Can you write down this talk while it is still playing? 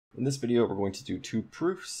In this video, we're going to do two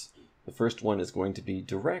proofs. The first one is going to be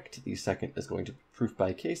direct. The second is going to be proof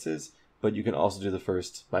by cases, but you can also do the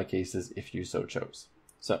first by cases if you so chose.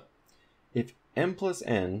 So, if m plus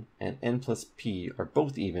n and n plus p are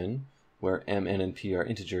both even, where m, n, and p are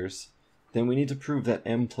integers, then we need to prove that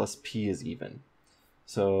m plus p is even.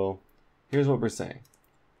 So, here's what we're saying.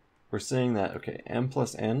 We're saying that, okay, m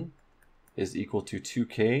plus n is equal to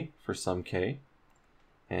 2k for some k,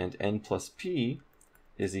 and n plus p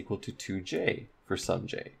is equal to 2j for some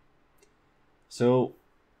j. So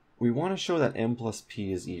we want to show that m plus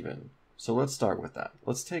p is even. So let's start with that.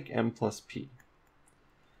 Let's take m plus p.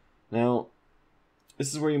 Now,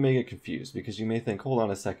 this is where you may get confused, because you may think, hold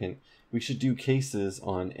on a second, we should do cases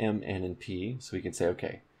on m, n, and p, so we can say,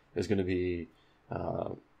 okay, there's going to be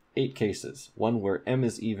 8 cases. One where m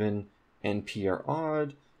is even and p are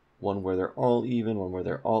odd, one where they're all even, one where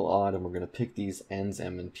they're all odd, and we're going to pick these n's,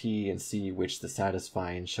 m, and p and see which to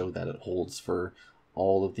satisfy and show that it holds for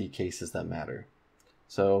all of the cases that matter.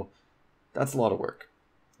 So that's a lot of work.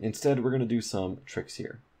 Instead, we're going to do some tricks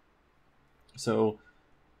here. So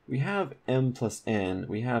we have m plus n,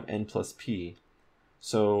 we have n plus p.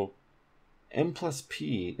 So m plus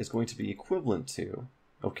p is going to be equivalent to,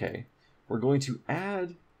 okay, we're going to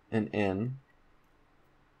add an n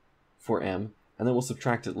for m, and then we'll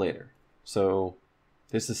subtract it later. So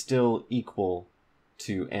this is still equal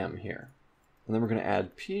to m here. And then we're going to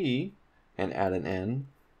add p and add an n,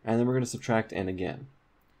 and then we're going to subtract n again.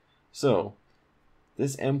 So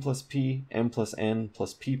this m plus p, m plus n,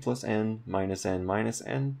 plus p plus n, minus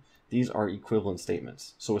n, these are equivalent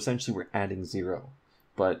statements. So essentially we're adding 0,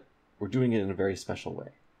 but we're doing it in a very special way.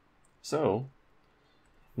 So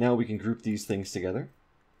now we can group these things together.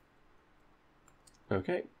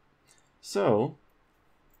 Okay. So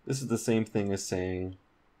this is the same thing as saying,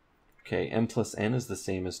 okay, m plus n is the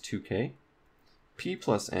same as 2k, p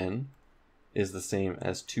plus n is the same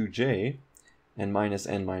as 2j, and minus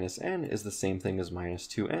n is the same thing as minus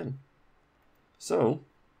 2n. So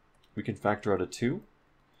we can factor out a 2.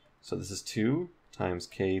 So this is 2 times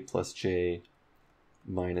k plus j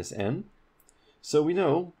minus n. So we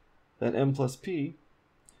know that m plus p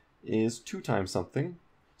is 2 times something.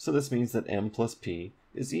 So this means that m plus p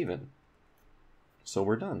is even. So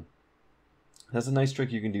we're done. That's a nice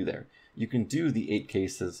trick you can do there. You can do the 8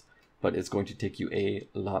 cases, but it's going to take you a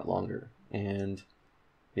lot longer. And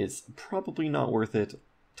it's probably not worth it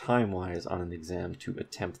time-wise on an exam to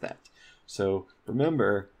attempt that. So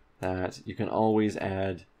remember that you can always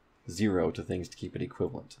add 0 to things to keep it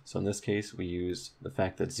equivalent. So in this case, we use the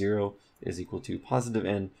fact that 0 is equal to positive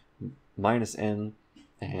n minus n,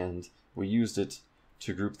 and we used it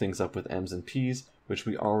to group things up with m's and p's, which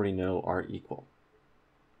we already know are equal.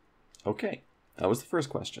 Okay, that was the first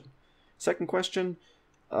question. Second question,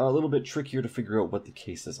 a little bit trickier to figure out what the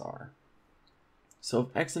cases are. So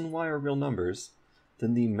if x and y are real numbers,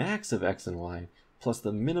 then the max of x and y plus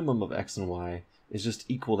the minimum of x and y is just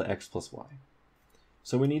equal to x plus y.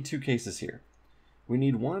 So we need 2 cases here. We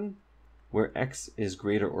need 1 where x is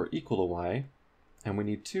greater or equal to y, and we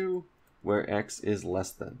need 2 where x is less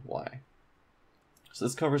than y. So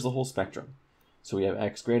this covers the whole spectrum. So we have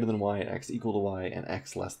x greater than y, x equal to y, and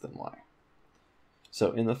x less than y.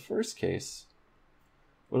 So in the first case,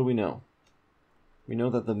 what do we know? We know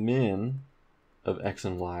that the min of x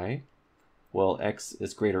and y, well, x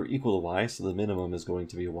is greater or equal to y, so the minimum is going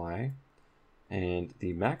to be y. And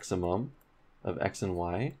the maximum of x and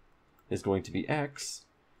y is going to be x.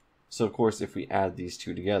 So of course, if we add these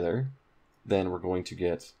two together, then we're going to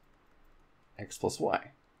get x plus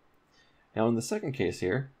y. Now in the second case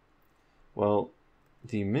here, well,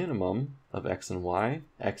 the minimum of x and y,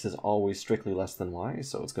 x is always strictly less than y,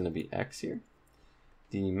 so it's going to be x here.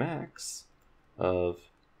 The max of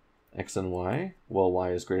x and y, well,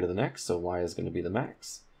 y is greater than x, so y is going to be the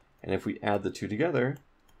max. And if we add the two together,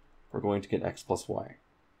 we're going to get x plus y.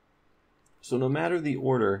 So no matter the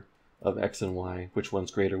order of x and y, which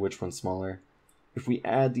one's greater, which one's smaller, if we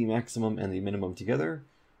add the maximum and the minimum together,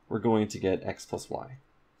 we're going to get x plus y.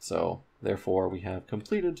 So therefore, we have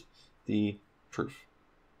completed the proof.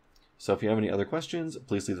 So if you have any other questions,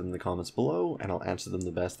 please leave them in the comments below, and I'll answer them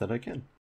the best that I can.